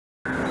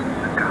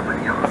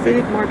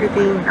affiliate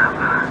marketing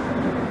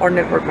or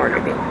network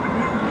marketing?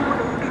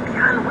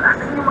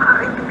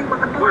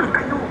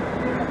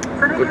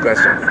 Good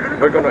question.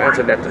 We're going to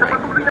answer that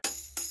tonight.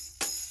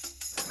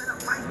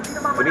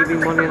 Good evening,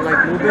 Money and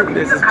Life Movement.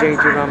 This is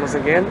JJ Ramos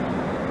again.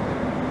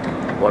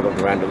 Welcome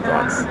to Random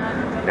Thoughts.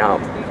 Now,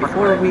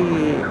 before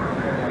we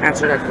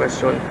answer that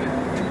question,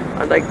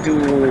 I'd like to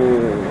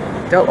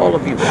tell all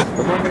of you,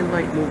 the Money and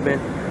Life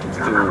Movement,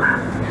 to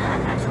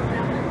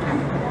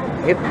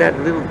hit that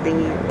little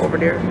thingy over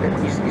there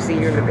that you see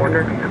here in the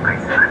corner.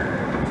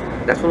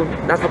 That's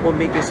what will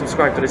make you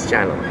subscribe to this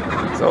channel.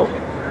 So,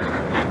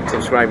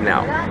 subscribe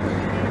now.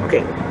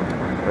 Okay,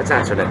 let's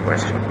answer that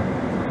question.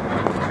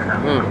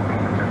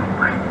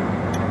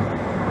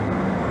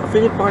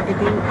 Affiliate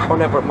marketing or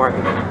network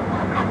marketing?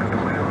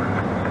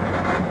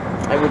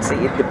 I would say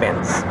it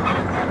depends.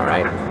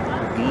 Alright?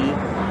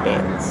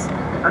 Depends.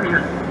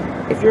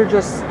 If you're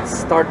just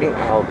starting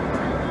out,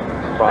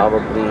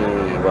 probably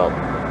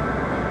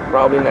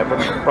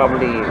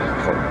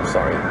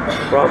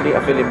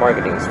affiliate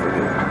marketing is for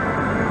you.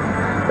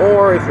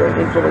 Or if you're an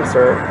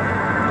influencer,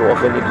 do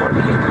affiliate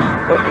marketing.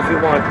 But if you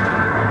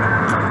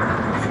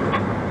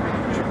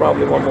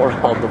probably want more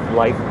out of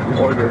life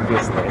or your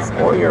business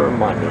or your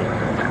money,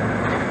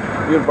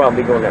 you'll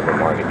probably go network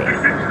marketing.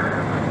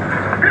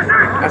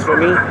 As for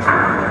me,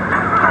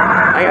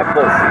 I have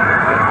both.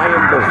 I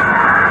am both.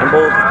 I'm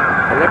both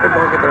a network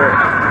marketer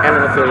and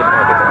an affiliate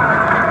marketer.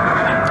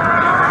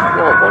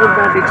 Now, one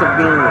advantage of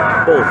being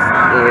both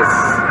is,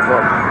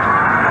 well,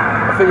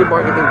 affiliate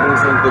marketing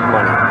brings in good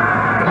money,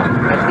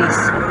 at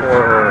least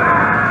for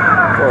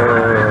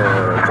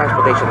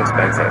transportation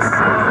expenses,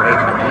 right?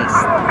 At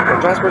least for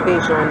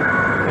transportation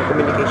and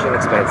communication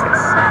expenses.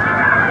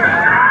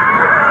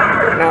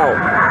 Now,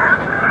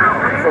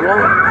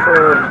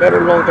 for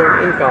better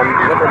long-term income,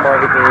 network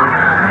marketing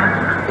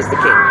is the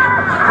king.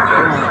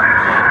 Okay?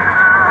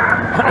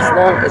 As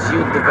long as you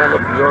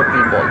develop your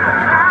people,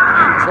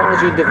 as long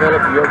as you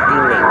develop your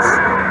teammates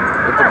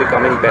into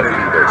becoming better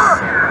leaders,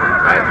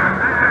 right?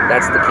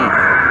 That's the key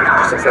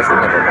to success in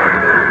network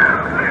marketing.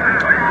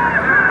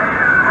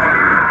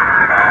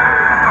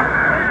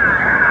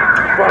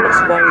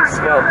 Products-wise,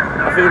 well,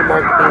 affiliate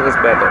marketing is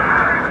better.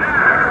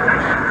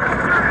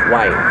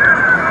 Why?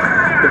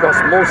 Because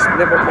most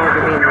network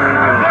marketing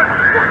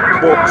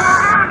books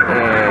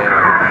and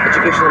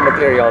educational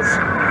materials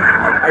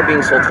are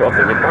being sold through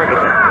affiliate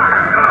marketing.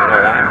 You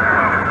know that?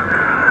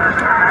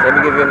 Let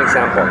me give you an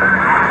example.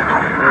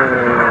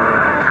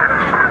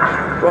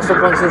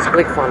 Russell Brunson's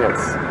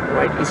ClickFunnels,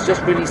 right? He's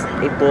just released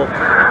a book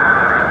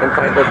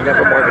entitled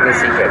Network Marketing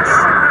Secrets,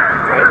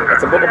 right?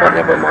 It's a book about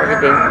network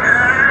marketing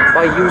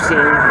by using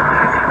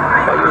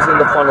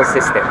the funnel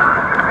system.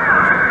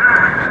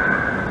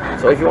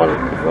 So if you want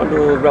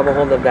to grab a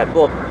hold of that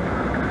book,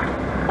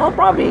 I'll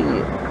probably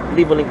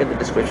leave a link in the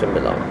description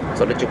below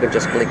so that you can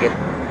just click it.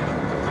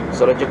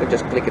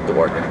 To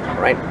work,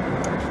 right?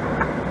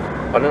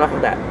 But enough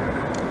of that.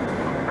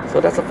 So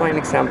that's a fine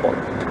example.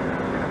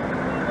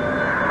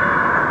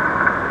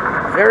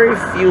 Very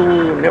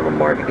few network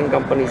marketing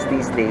companies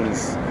these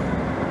days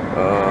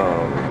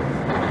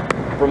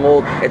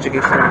promote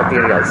educational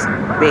materials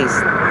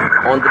based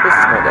on the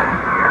business model.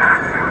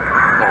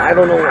 Now, I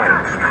don't know why,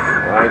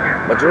 right?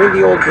 But during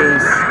the old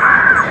days,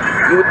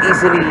 you would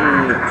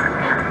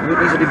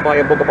easily buy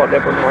a book about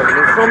network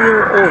marketing from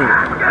your own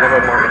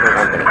network marketing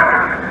company.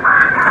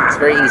 It's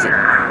very easy.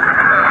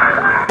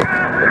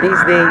 But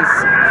these days,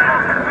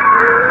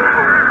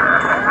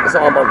 it's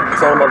all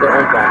about their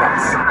own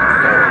products.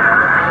 Right?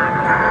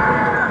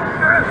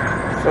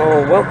 So,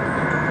 well,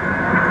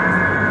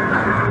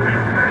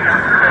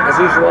 as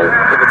usual,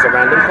 if it's a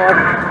random thought,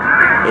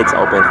 it's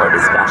open for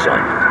discussion.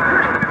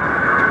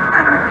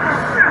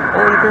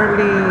 I'm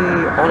currently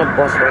on a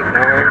bus right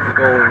now,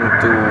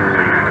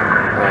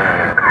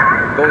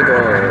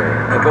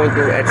 going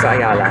to Edsa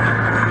Ayala.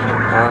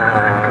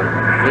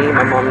 Me,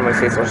 my mom, and my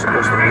sis are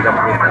supposed to meet up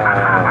with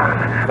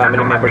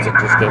family members that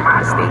just came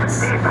from the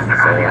States.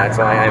 So that's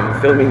why I'm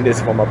filming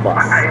this from a bus.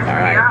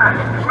 Alright.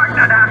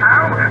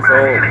 So,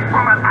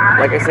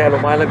 like I said a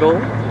while ago,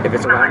 if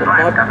it's a random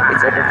thought,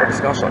 it's open for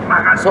discussion.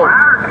 So,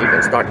 you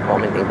can start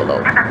commenting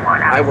below.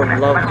 I would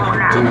love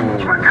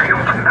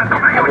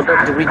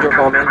to read your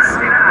comments,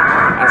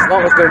 as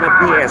long as they're not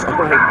BS.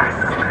 Alright.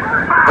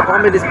 If the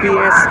comment is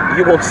BS,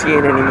 you won't see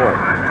it anymore.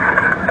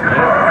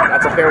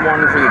 That's a fair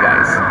warning for you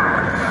guys.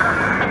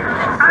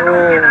 So,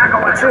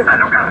 that's it.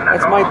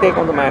 That's my take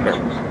on the matter.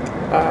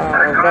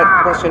 That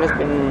question has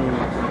been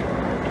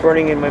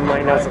burning in my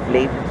mind as of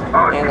late,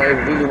 and I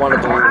really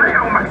wanted to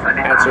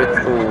answer it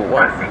through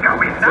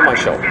my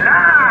show.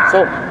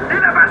 So,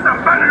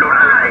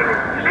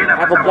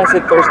 have a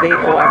blessed Thursday.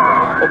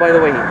 Oh, by the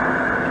way,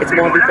 it's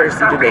Maundy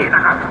Thursday today.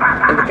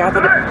 And the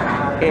Catholic,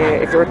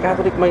 if you're a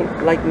Catholic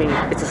like me,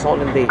 it's a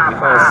solemn day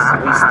because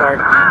we start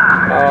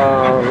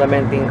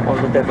lamenting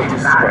on the death of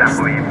Jesus Christ.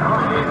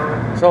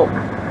 So,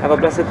 have a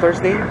blessed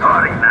Thursday,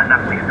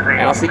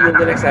 and I'll see you in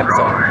the next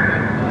episode.